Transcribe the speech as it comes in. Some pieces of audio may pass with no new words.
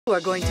You are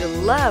going to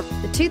love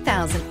the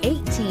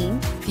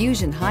 2018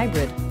 Fusion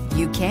Hybrid.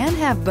 You can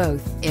have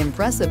both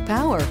impressive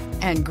power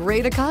and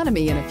great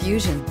economy in a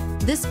Fusion.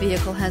 This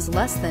vehicle has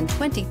less than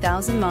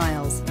 20,000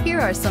 miles. Here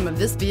are some of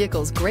this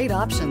vehicle's great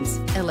options: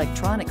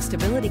 electronic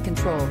stability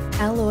control,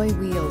 alloy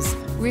wheels,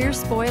 rear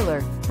spoiler,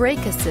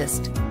 brake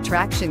assist,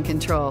 traction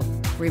control,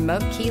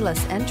 remote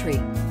keyless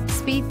entry,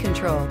 speed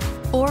control,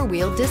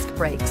 four-wheel disc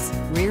brakes,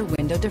 rear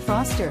window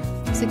defroster,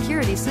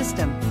 security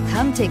system.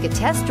 Come take a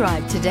test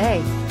drive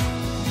today.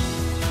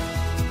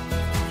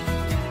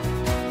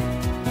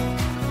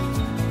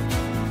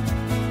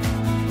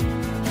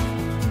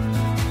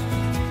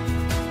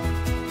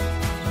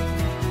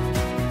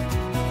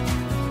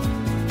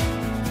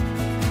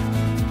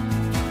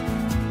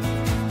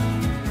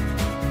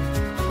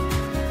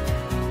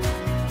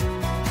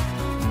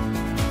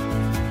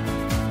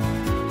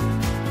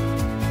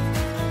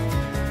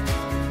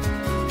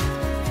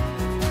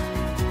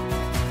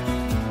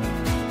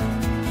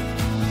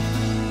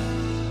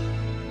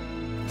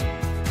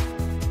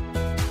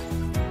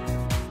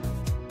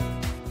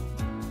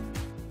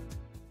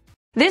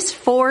 This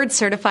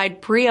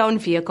Ford-certified pre-owned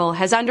vehicle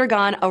has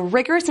undergone a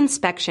rigorous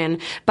inspection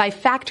by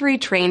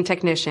factory-trained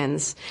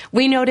technicians.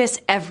 We notice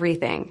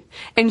everything.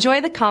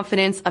 Enjoy the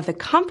confidence of the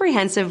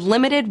comprehensive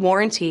limited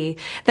warranty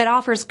that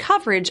offers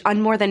coverage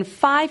on more than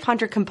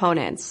 500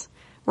 components.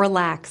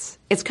 Relax,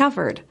 it's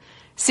covered.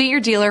 See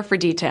your dealer for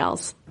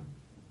details.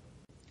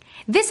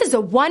 This is a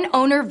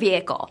one-owner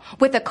vehicle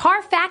with a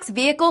Carfax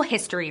Vehicle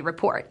History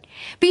Report.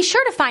 Be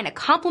sure to find a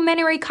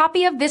complimentary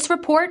copy of this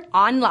report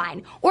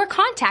online or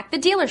contact the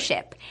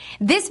dealership.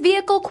 This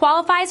vehicle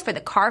qualifies for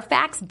the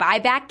Carfax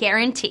Buyback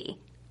Guarantee.